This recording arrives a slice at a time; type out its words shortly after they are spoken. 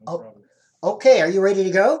Oh, problem. okay, are you ready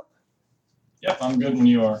to go? Yep, I'm good when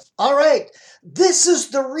you are. All right, this is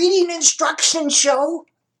the Reading Instruction Show.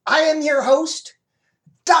 I am your host,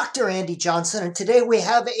 Dr. Andy Johnson, and today we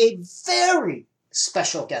have a very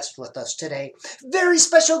special guest with us today. Very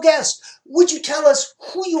special guest. Would you tell us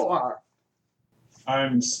who you are?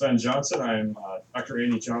 I'm Sven Johnson. I'm Dr.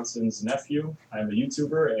 Andy Johnson's nephew. I'm a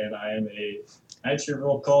YouTuber, and I am a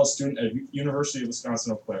 19-year-old college student at University of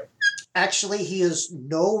Wisconsin-Eau Claire. Actually, he is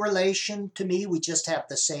no relation to me. We just have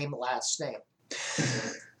the same last name.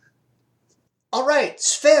 All right,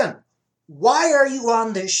 Sven, why are you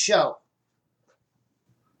on this show?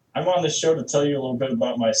 I'm on this show to tell you a little bit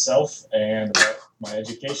about myself and about my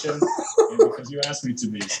education, and because you asked me to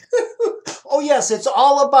be. Oh, yes, it's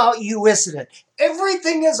all about you, isn't it?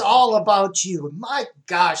 Everything is all about you. My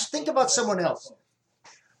gosh, think about someone else.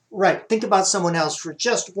 Right, think about someone else for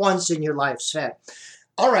just once in your life, Sven.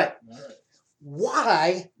 All right.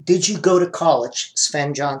 Why did you go to college,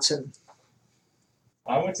 Sven Johnson?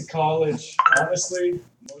 I went to college, honestly.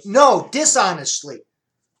 No, dishonestly.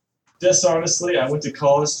 Dishonestly, I went to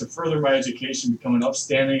college to further my education, become an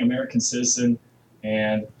upstanding American citizen,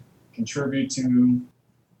 and contribute to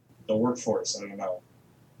the workforce. I don't know.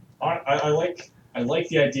 I like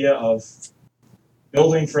the idea of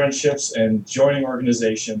building friendships and joining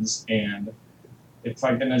organizations, and if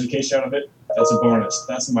I get an education out of it, that's a bonus.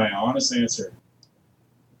 That's my honest answer.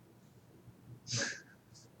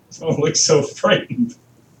 Don't look so frightened.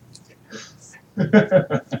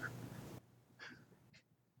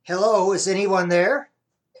 Hello, is anyone there?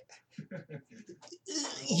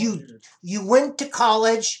 You went to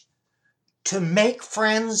college to make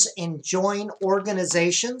friends and join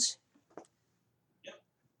organizations?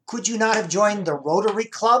 Could you not have joined the Rotary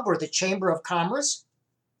Club or the Chamber of Commerce?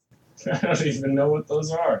 I don't even know what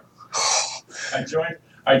those are. I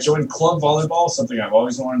joined club volleyball, something I've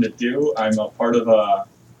always wanted to do. I'm a part of a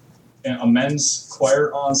men's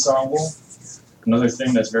choir ensemble, another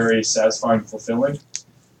thing that's very satisfying and fulfilling.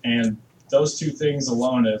 And those two things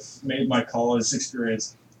alone have made my college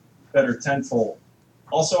experience better tenfold.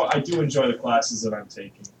 Also, I do enjoy the classes that I'm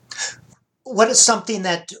taking. What is something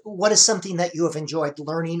that you have enjoyed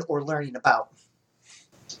learning or learning about?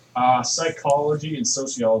 Psychology and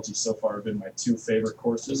sociology so far have been my two favorite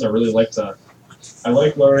courses. I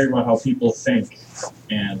like learning about how people think,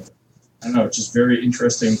 and I don't know, just very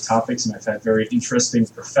interesting topics, and I've had very interesting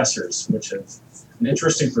professors, an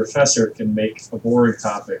interesting professor can make a boring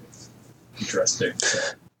topic interesting. So.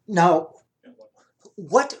 Now,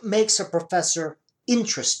 what makes a professor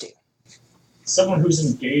interesting? Someone who's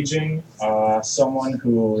engaging, someone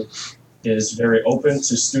who is very open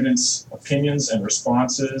to students' opinions and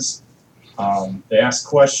responses. They ask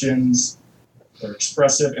questions, they're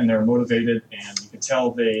expressive, and they're motivated, and you can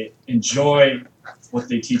tell they enjoy what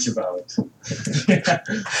they teach about.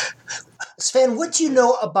 Sven, what do you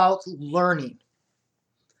know about learning?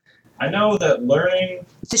 I know that learning...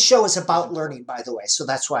 This show is about learning, by the way, so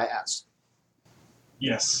that's why I asked.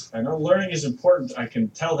 Yes, I know learning is important. I can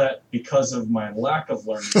tell that because of my lack of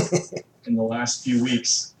learning in the last few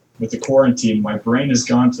weeks with the quarantine. My brain has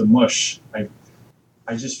gone to mush.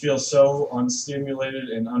 I just feel so unstimulated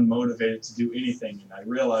and unmotivated to do anything, and I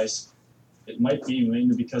realize it might be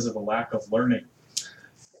mainly because of a lack of learning.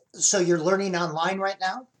 So you're learning online right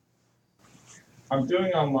now? I'm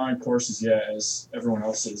doing online courses, yeah, as everyone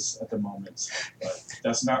else is at the moment, but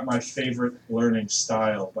that's not my favorite learning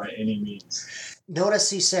style by any means. Notice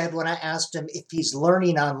he said when I asked him if he's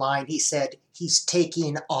learning online, he said he's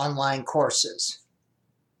taking online courses.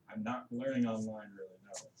 I'm not learning online really,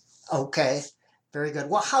 no. Okay, very good.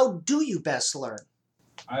 Well, how do you best learn?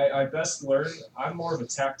 I best learn, I'm more of a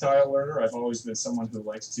tactile learner. I've always been someone who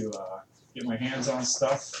likes to get my hands on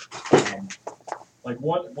stuff. Like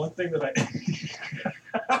one thing that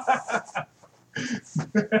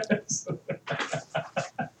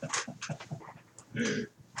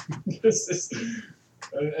This is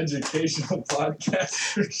an educational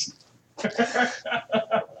podcast.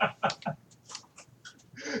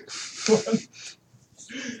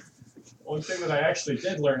 One thing that I actually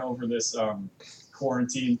did learn over this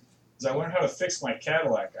quarantine is I learned how to fix my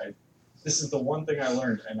Cadillac. This is the one thing I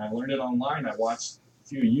learned, and I learned it online. I watched a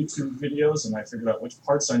few YouTube videos, and I figured out which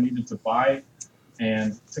parts I needed to buy,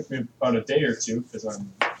 and it took me about a day or two because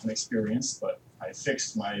I'm inexperienced, but I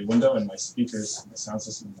fixed my window and my speakers and the sound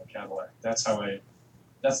system in the Cadillac. That's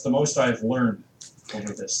the most I've learned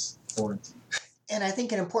over this quarantine. And I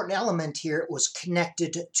think an important element here was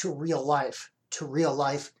connected to real life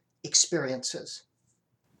experiences.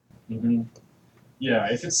 Mm-hmm.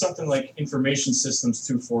 Yeah, if it's something like Information Systems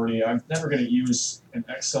 240, I'm never going to use an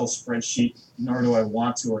Excel spreadsheet, nor do I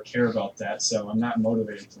want to or care about that, so I'm not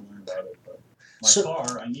motivated to learn about it. But my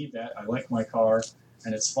car, I need that. I like my car,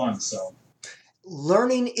 and it's fun, so.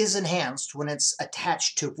 Learning is enhanced when it's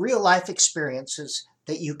attached to real-life experiences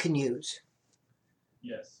that you can use.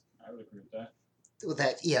 Yes, I would agree with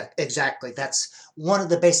that. Yeah, exactly. That's one of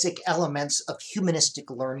the basic elements of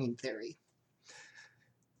humanistic learning theory,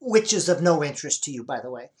 which is of no interest to you, by the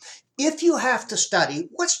way. If you have to study,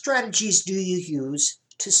 what strategies do you use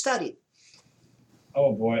to study?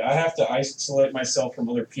 Oh boy, I have to isolate myself from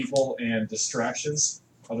other people and distractions.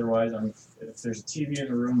 Otherwise, if there's a TV in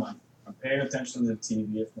the room, I'm paying attention to the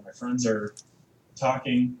TV. If my friends are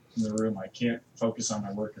talking in the room, I can't focus on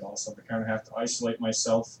my work at all, so I kind of have to isolate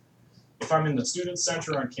myself. If I'm in the student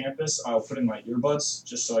center on campus, I'll put in my earbuds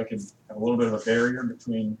just so I can have a little bit of a barrier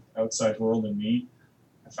between outside world and me.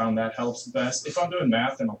 I found that helps best. If I'm doing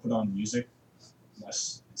math, then I'll put on music,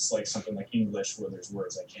 unless it's like something like English where there's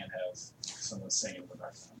words I can't have someone saying in the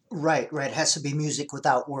background. Right. It has to be music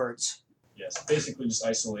without words. Yes, basically just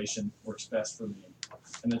isolation works best for me.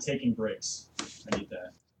 And then taking breaks, I need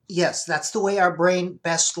that. Yes, that's the way our brain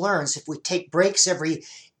best learns. If we take breaks every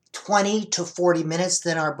 20 to 40 minutes,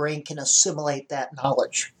 then our brain can assimilate that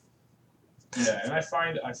knowledge. Yeah, and I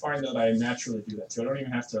find that I naturally do that too. I don't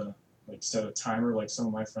even have to like set a timer like some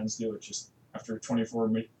of my friends do. It's just after 20 to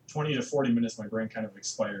 40 minutes, my brain kind of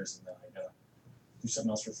expires, and then I gotta do something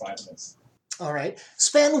else for 5 minutes. All right.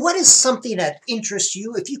 Sven, what is something that interests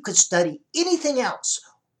you? If you could study anything else,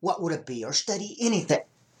 what would it be? Or study anything?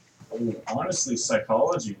 Oh, honestly,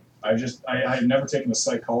 psychology. I had never taken a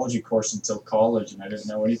psychology course until college, and I didn't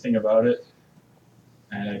know anything about it,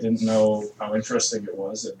 and I didn't know how interesting it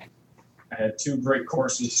was. And I had 2 great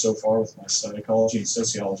courses so far with my psychology and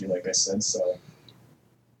sociology, like I said, so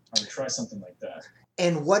I would try something like that.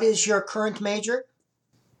 And what is your current major?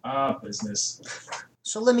 Business.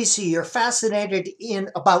 So let me see. You're fascinated in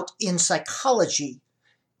psychology,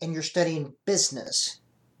 and you're studying business.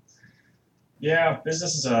 Yeah,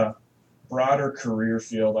 business is a broader career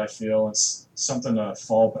field. I feel it's something to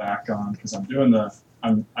fall back on because I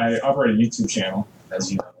operate a YouTube channel,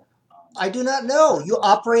 as you know. I do not know. You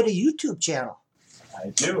operate a YouTube channel. I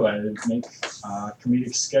do. I make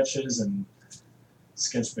comedic sketches and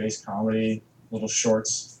sketch-based comedy, little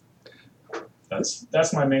shorts.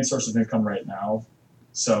 That's my main source of income right now.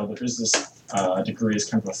 So the business degree is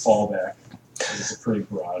kind of a fallback because it's a pretty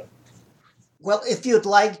broad. Well, if you'd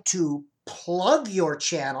like to plug your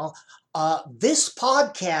channel, this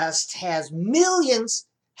podcast has millions,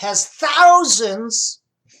 has thousands,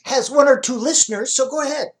 has 1 or 2 listeners, so go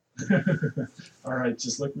ahead. All right,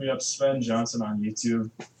 just look me up, Sven Johnson on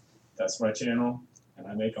YouTube. That's my channel, and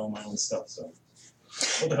I make all my own stuff, so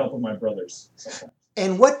with the help of my brothers sometimes.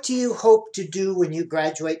 And what do you hope to do when you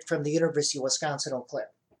graduate from the University of Wisconsin-Eau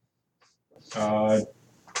Claire?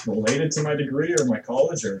 Related to my degree or my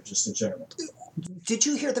college or just in general? Did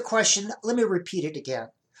you hear the question? Let me repeat it again.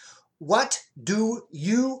 What do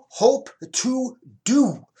you hope to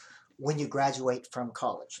do when you graduate from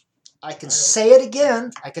college? I can say it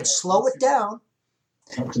again. I can slow it down.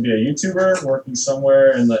 I hope to be a YouTuber, working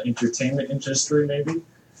somewhere in the entertainment industry, maybe.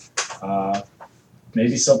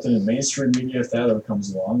 Maybe something in mainstream media if that ever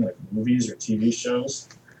comes along, like movies or TV shows.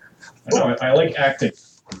 I don't know, I like acting.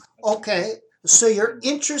 Okay, so you're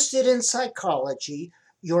interested in psychology,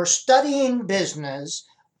 you're studying business,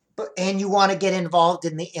 and you want to get involved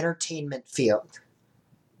in the entertainment field.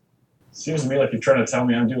 Seems to me like you're trying to tell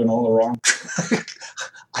me I'm doing all the wrong.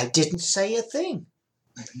 I didn't say a thing.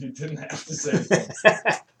 You didn't have to say a thing.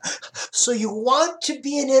 So you want to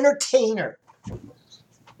be an entertainer.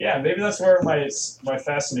 Yeah, maybe that's where my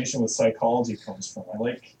fascination with psychology comes from.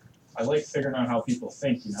 I like figuring out how people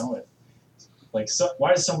think, you know. Why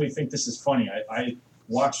does somebody think this is funny? I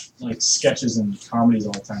watch like sketches and comedies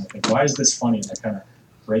all the time. I think, why is this funny? And I kind of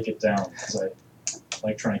break it down because I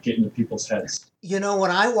like trying to get into people's heads. You know, when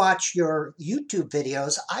I watch your YouTube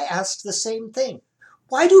videos, I ask the same thing.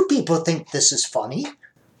 Why do people think this is funny?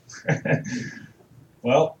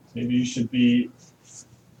 Well, maybe you should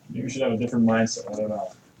have a different mindset. I don't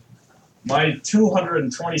know. My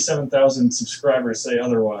 227,000 subscribers say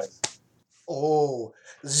otherwise. Oh,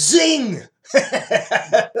 zing!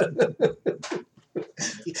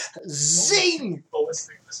 Zing! People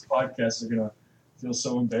listening to this podcast are going to feel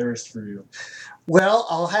so embarrassed for you. Well,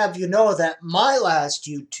 I'll have you know that my last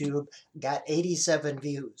YouTube got 87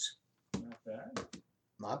 views. Not bad.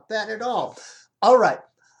 Not bad at all. All right.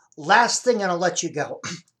 Last thing, and I'll let you go.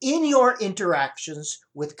 In your interactions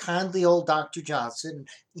with kindly old Dr. Johnson,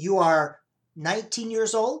 you are 19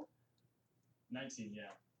 years old? 19, yeah.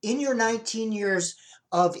 In your 19 years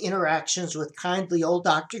of interactions with kindly old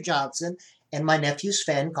Dr. Johnson, and my nephew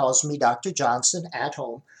Sven calls me Dr. Johnson at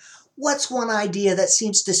home, what's one idea that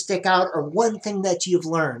seems to stick out or one thing that you've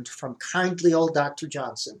learned from kindly old Dr.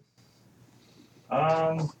 Johnson?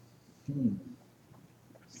 Um, hmm.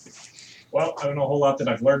 Well, I don't know a whole lot that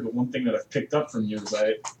I've learned, but one thing that I've picked up from you is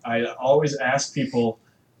I always ask people,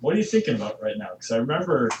 what are you thinking about right now? Because I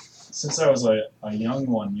remember since I was a young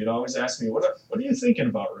one, you'd always ask me, what are you thinking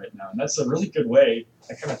about right now? And that's a really good way.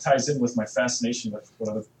 That kind of ties in with my fascination with what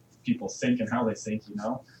other people think and how they think, you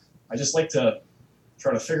know? I just like to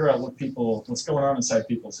try to figure out what's going on inside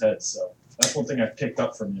people's heads. So that's one thing I picked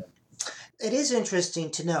up from you. It is interesting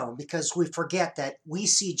to know because we forget that we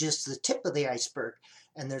see just the tip of the iceberg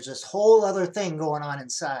and there's this whole other thing going on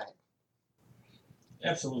inside.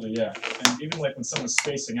 Absolutely, yeah. And even like when someone's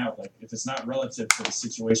spacing out, like if it's not relative to the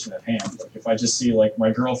situation at hand, like if I just see like my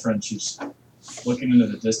girlfriend, she's looking into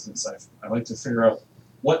the distance, I like to figure out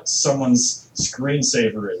what someone's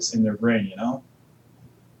screensaver is in their brain, you know?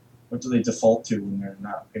 What do they default to when they're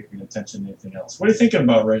not paying attention to anything else? What are you thinking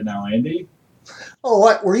about right now, Andy? Oh,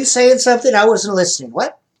 what? Were you saying something? I wasn't listening.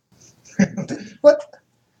 What? What?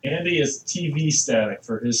 Andy is TV static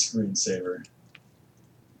for his screensaver.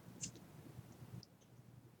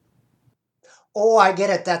 Oh, I get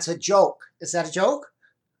it. That's a joke. Is that a joke?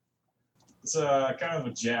 It's kind of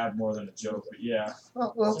a jab more than a joke, but yeah.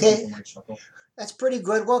 Oh, Some okay. people might chuckle. That's pretty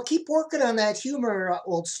good. Well, keep working on that humor,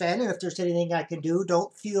 old Sven. And if there's anything I can do,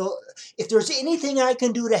 if there's anything I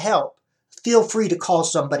can do to help, feel free to call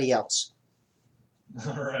somebody else.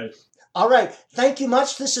 All right. All right. Thank you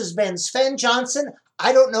much. This has been Sven Johnson.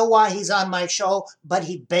 I don't know why he's on my show, but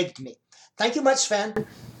he begged me. Thank you much, Sven.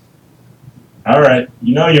 All right.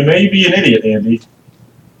 You know, you may be an idiot, Andy.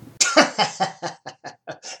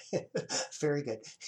 Very good.